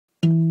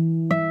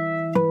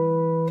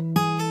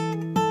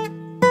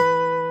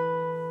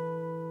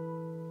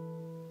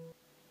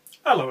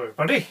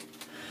everybody.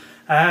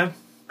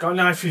 Got a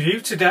knife review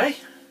today.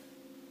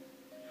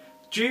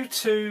 Due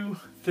to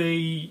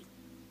the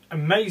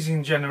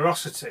amazing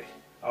generosity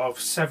of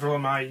several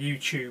of my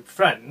YouTube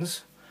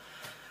friends,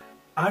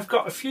 I've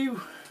got a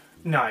few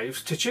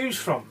knives to choose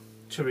from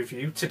to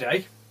review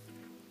today.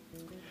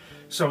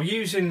 So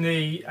using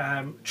the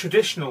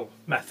traditional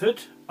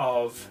method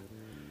of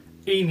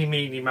eeny,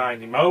 meeny,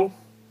 miny, mo,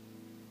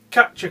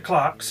 catch a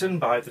Clarkson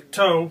by the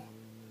toe,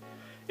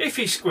 if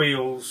he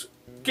squeals,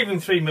 give him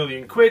 3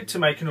 million quid to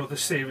make another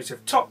series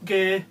of Top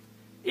Gear,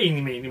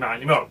 eeny, meeny,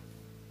 miny, mo.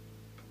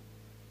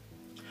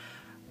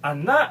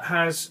 And that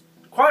has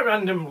quite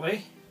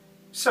randomly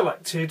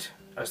selected,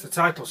 as the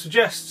title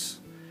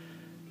suggests,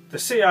 the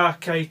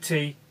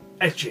CRKT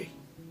Edgie.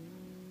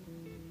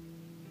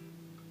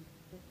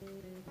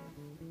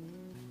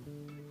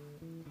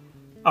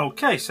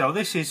 Okay, so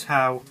this is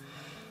how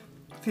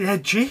the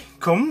Edgie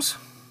comes.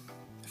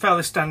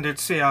 Fairly standard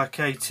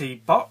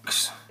CRKT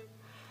box.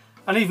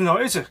 And even though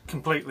it is a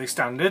completely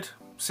standard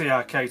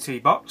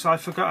CRKT box, I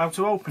forgot how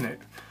to open it.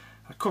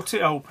 I cut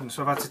it open,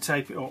 so I've had to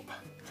tape it up.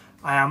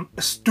 I am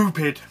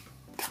stupid.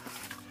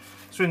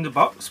 So in the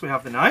box we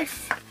have the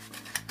knife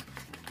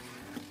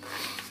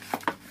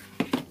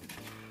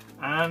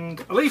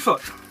and a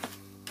leaflet.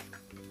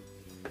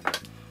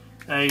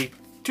 A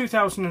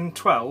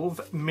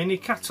 2012 mini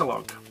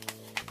catalogue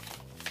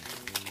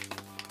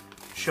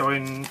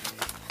showing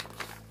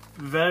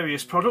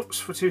various products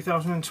for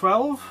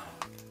 2012.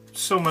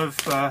 Some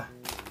have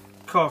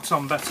caught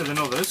on better than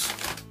others.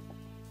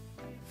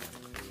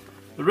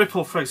 The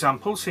Ripple, for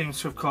example, seems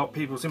to have caught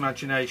people's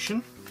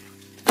imagination.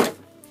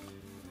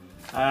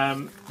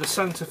 The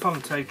Santa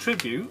Fonte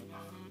Tribute,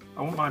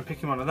 I wouldn't mind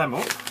picking one of them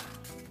up.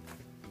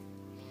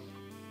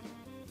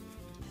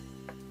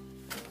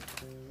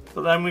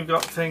 But then we've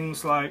got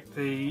things like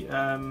the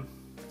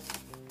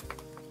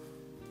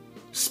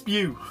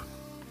Spew,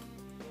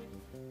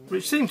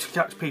 which seemed to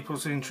catch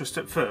people's interest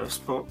at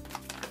first, but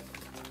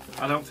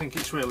I don't think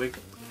it's really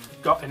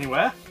got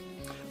anywhere.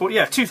 But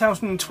yeah,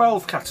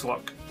 2012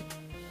 catalogue.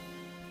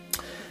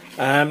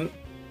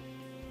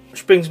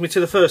 Which brings me to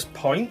the first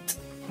point.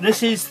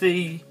 This is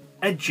the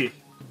Edgie.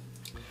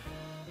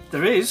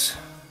 There is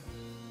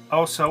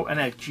also an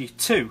Edgie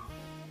 2,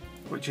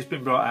 which has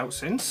been brought out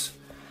since,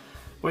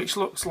 which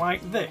looks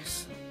like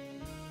this.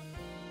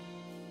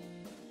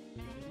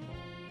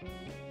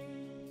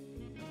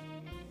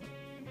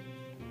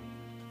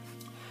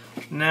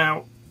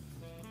 Now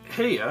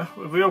here,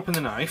 if we open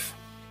the knife,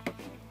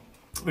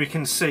 we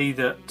can see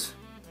that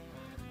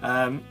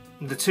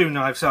the two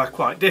knives are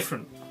quite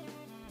different.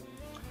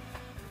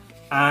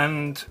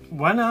 And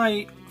when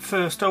I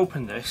first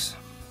opened this,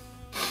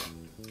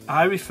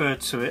 I referred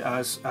to it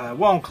as a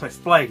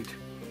Wharncliffe blade.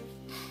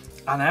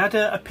 And I had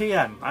a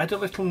PM, I had a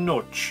little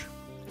nudge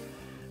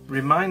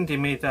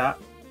reminding me that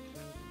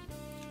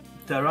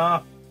there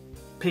are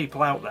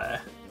people out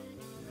there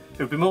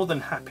who'd be more than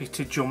happy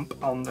to jump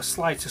on the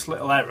slightest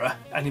little error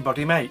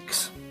anybody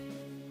makes.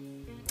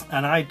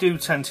 And I do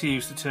tend to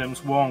use the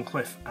terms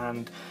Wharncliffe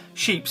and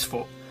sheep's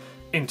foot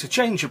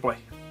interchangeably.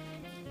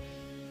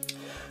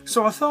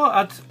 So I thought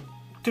I'd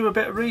do a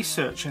bit of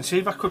research and see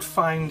if I could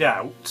find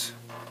out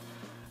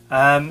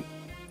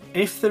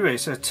if there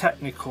is a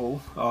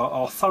technical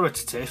or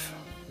authoritative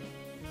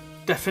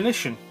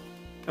definition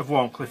of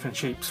Wharncliffe and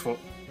sheep's foot.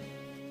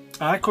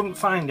 I couldn't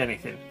find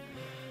anything.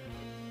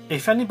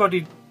 If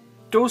anybody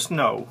does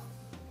know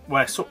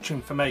where such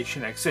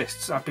information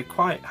exists, I'd be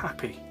quite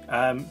happy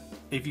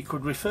if you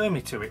could refer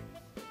me to it.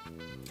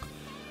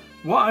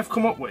 What I've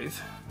come up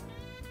with,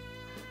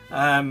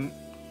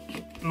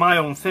 my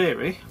own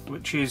theory,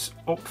 which is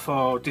up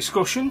for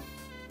discussion,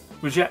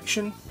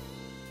 rejection,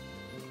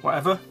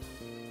 whatever,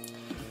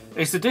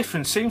 is the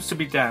difference seems to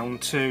be down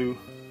to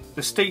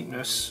the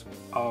steepness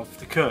of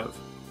the curve.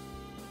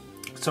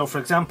 So for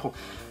example,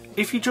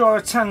 if you draw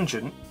a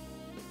tangent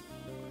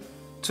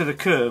to the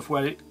curve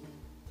where it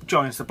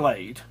joins the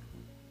blade,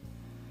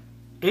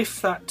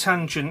 if that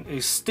tangent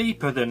is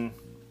steeper than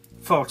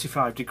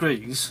 45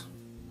 degrees,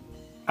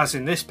 as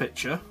in this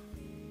picture,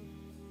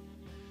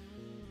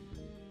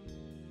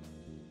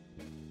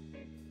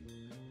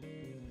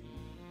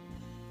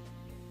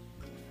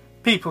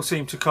 people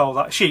seem to call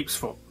that sheep's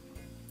foot.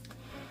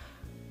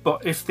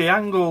 But if the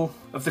angle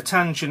of the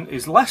tangent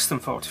is less than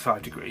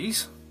 45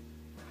 degrees,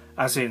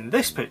 as in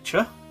this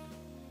picture,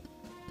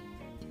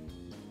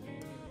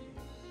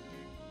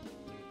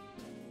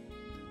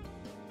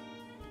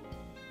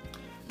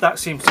 that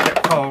seems to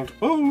get called,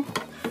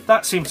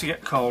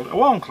 a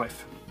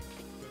Wharncliffe.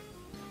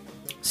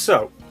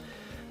 So,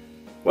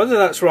 whether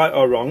that's right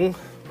or wrong,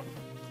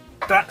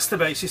 that's the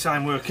basis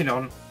I'm working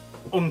on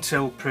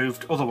until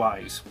proved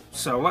otherwise.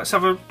 So let's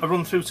have a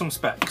run through some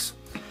specs.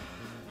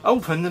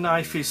 Open, the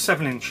knife is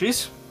 7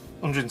 inches,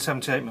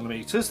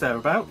 178mm,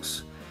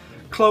 thereabouts.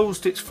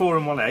 Closed, it's 4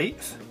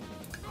 1/8,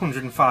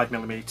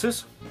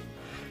 105mm.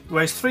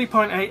 Weighs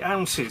 3.8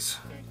 ounces,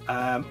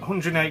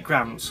 108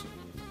 grams.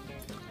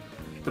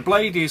 The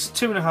blade is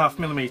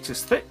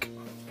 2.5mm thick,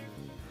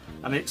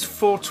 and it's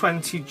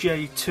 420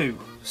 J2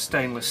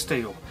 stainless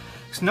steel.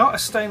 It's not a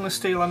stainless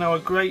steel I know a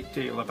great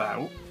deal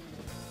about,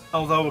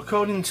 although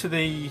according to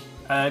the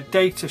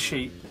data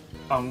sheet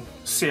on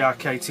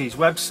CRKT's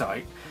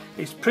website,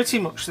 it's pretty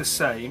much the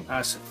same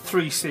as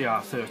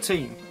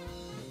 3CR13,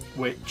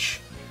 which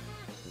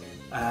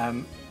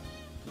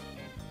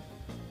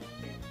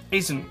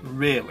isn't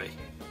really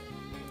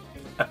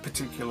a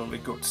particularly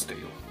good steel.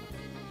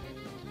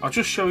 I'll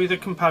just show you the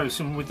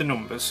comparison with the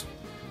numbers.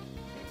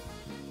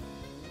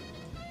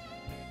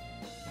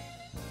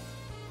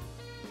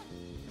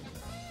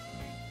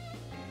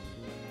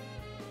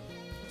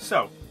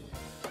 So,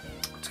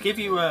 to give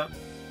you a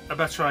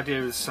better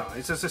idea of the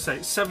size, as I say,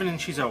 it's 7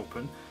 inches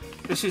open.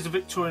 This is a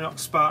Victorinox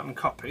Spartan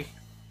copy.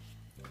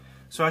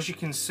 So as you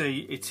can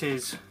see, it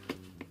is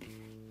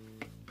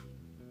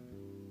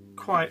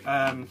quite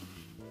a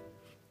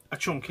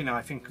chunky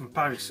knife in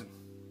comparison.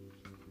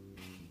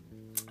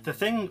 The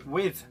thing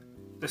with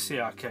the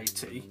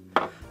CRKT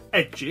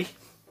Edgie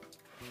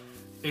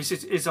is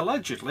it is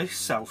allegedly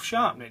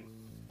self-sharpening.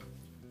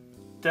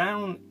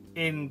 Down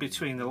in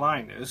between the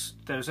liners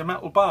there's a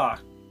metal bar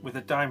with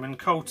a diamond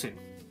coating,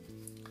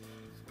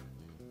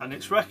 and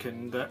it's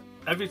reckoned that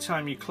every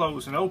time you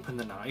close and open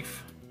the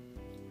knife,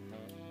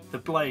 the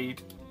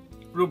blade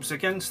rubs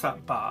against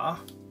that bar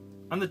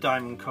and the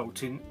diamond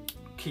coating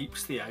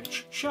keeps the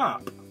edge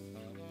sharp,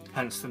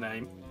 hence the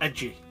name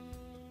Edgie.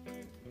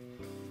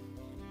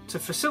 To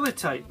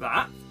facilitate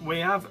that, we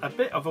have a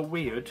bit of a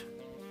weird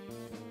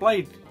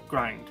blade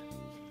grind.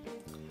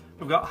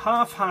 We've got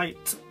half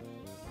height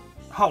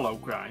hollow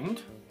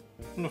grind,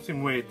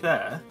 nothing weird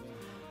there,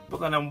 but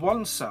then on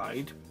one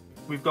side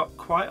we've got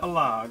quite a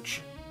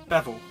large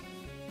bevel,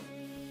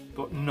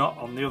 but not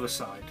on the other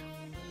side.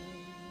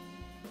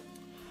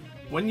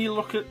 When you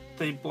look at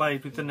the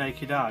blade with the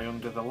naked eye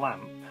under the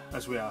lamp,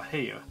 as we are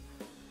here,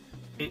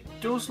 it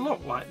does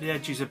look like the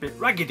edge is a bit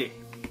raggedy.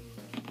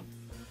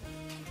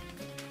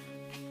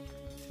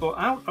 But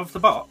out of the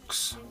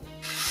box,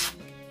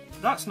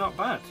 that's not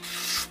bad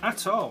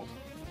at all.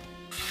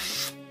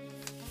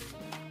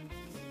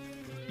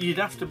 You'd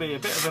have to be a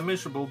bit of a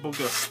miserable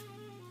bugger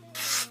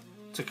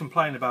to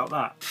complain about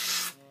that.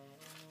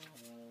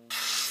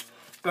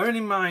 Bearing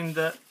in mind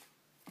that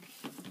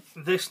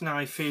this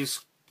knife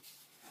is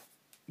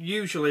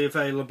usually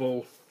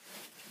available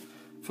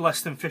for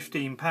less than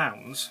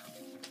 £15,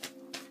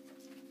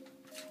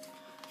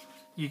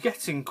 you're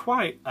getting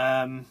quite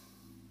a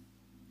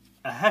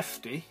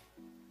hefty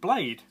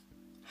blade.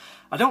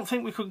 I don't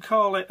think we could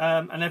call it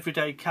an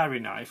everyday carry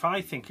knife.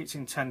 I think it's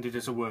intended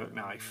as a work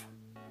knife.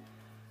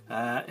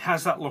 It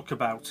has that look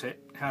about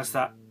it, has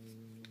that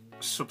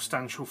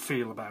substantial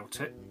feel about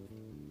it.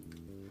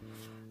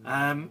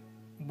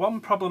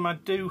 One problem I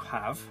do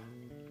have,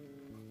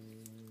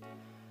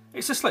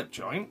 it's a slip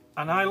joint,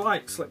 and I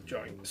like slip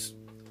joints.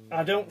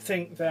 I don't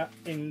think that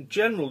in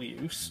general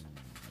use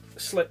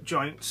slip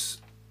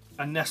joints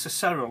are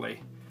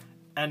necessarily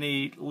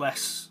any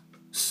less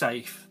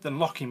safe than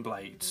locking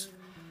blades.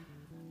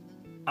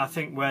 I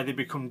think where they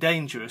become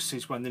dangerous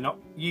is when they're not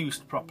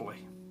used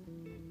properly.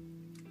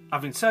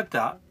 Having said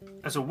that,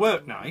 as a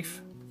work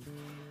knife,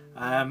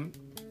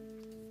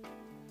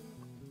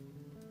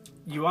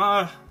 you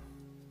are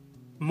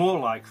more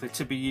likely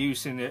to be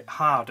using it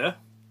harder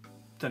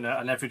than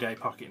an everyday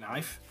pocket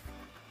knife,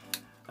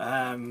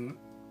 and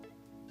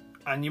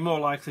you're more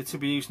likely to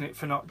be using it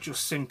for not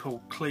just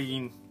simple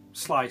clean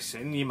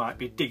slicing. You might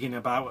be digging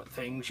about at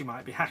things, you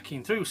might be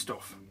hacking through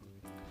stuff,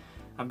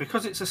 and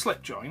because it's a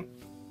slip joint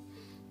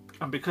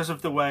and because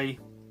of the way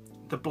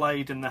the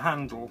blade and the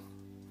handle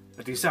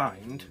are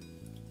designed,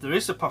 there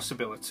is a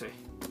possibility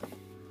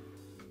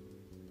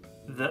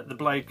that the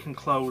blade can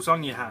close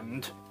on your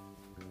hand.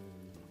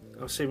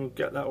 I'll see if we'll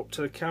get that up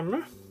to the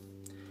camera.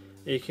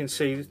 You can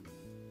see,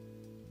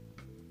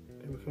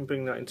 we can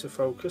bring that into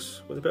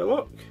focus with a bit of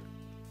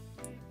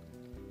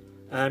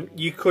luck.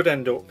 You could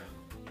end up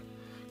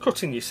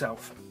cutting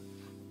yourself.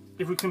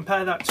 If we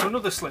compare that to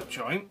another slip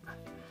joint,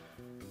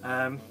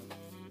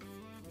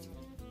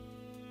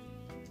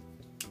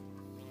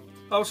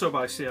 also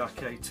by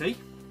CRKT,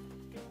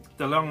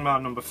 the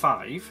Longmar number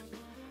 5,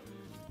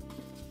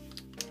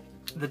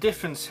 the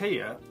difference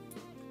here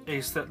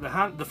is that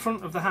the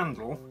front of the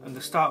handle and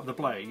the start of the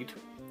blade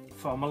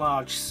form a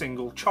large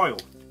single choil.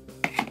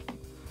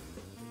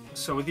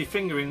 So with your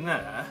finger in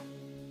there,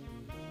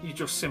 you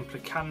just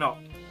simply cannot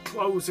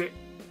close it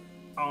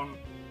on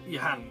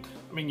your hand.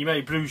 I mean, you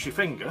may bruise your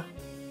finger,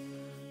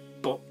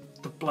 but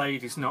the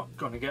blade is not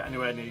going to get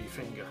anywhere near your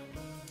finger.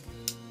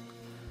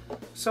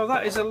 So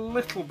that is a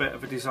little bit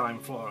of a design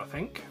flaw, I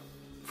think,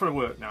 for a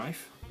work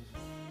knife.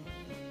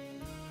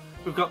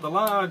 We've got the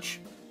large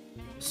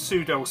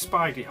pseudo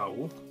spidey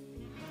hole,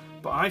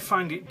 but I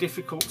find it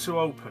difficult to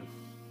open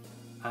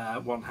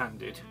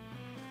one-handed,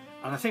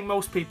 and I think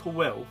most people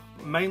will,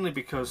 mainly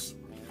because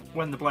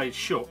when the blade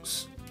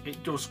shuts,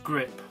 it does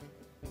grip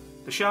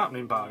the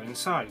sharpening bar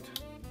inside.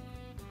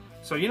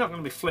 So you're not going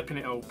to be flipping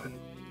it open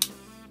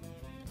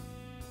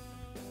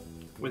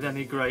with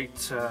any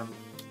great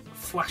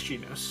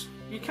flashiness.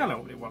 You can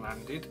open it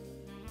one-handed,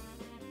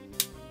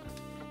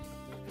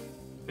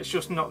 it's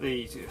just not the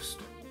easiest.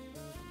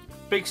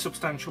 Big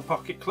substantial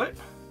pocket clip,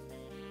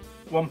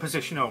 one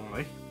position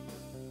only,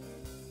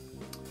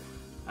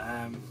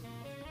 and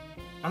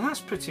that's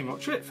pretty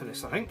much it for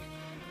this, I think.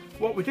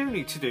 What we do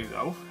need to do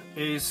though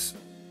is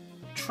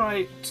try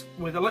it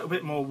with a little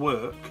bit more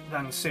work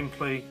than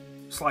simply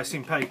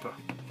slicing paper.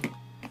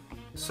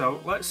 So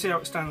let's see how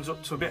it stands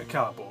up to a bit of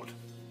cardboard.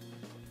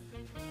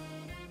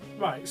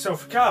 Right, so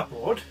for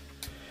cardboard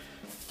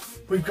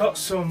we've got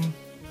some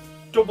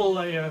double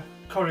layer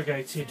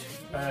corrugated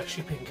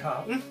shipping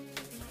carton,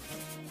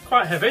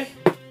 quite heavy.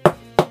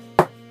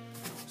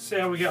 See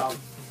how we get on.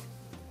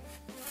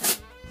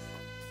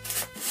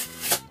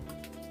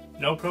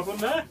 No problem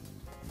there.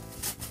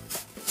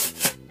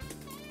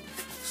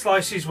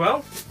 Slices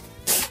well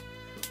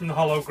from the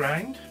hollow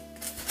grind.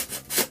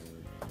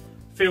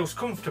 Feels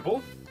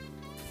comfortable.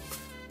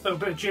 A little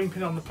bit of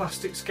jimping on the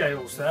plastic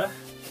scales there.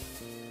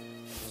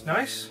 It's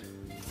nice.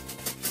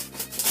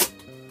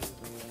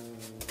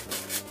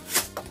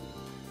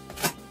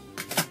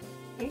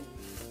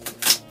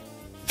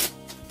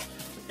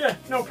 Yeah,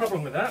 no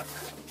problem with that.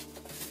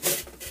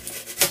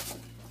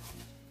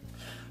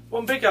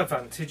 One big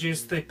advantage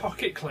is the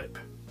pocket clip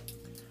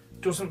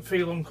doesn't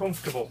feel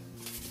uncomfortable.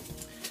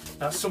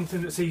 That's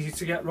something that's easy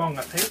to get wrong,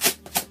 I think.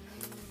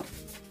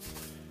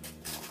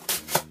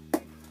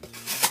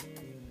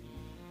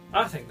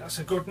 I think that's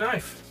a good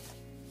knife.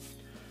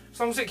 As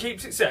long as it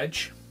keeps its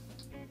edge.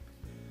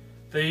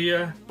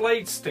 The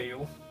blade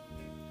steel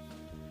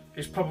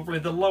is probably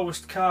the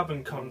lowest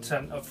carbon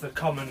content of the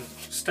common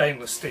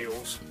stainless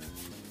steels.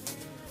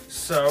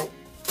 So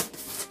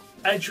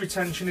edge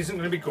retention isn't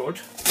going to be good,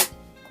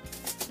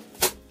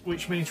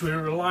 which means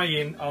we're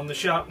relying on the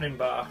sharpening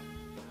bar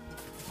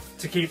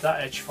to keep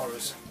that edge for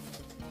us.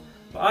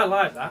 But I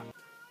like that.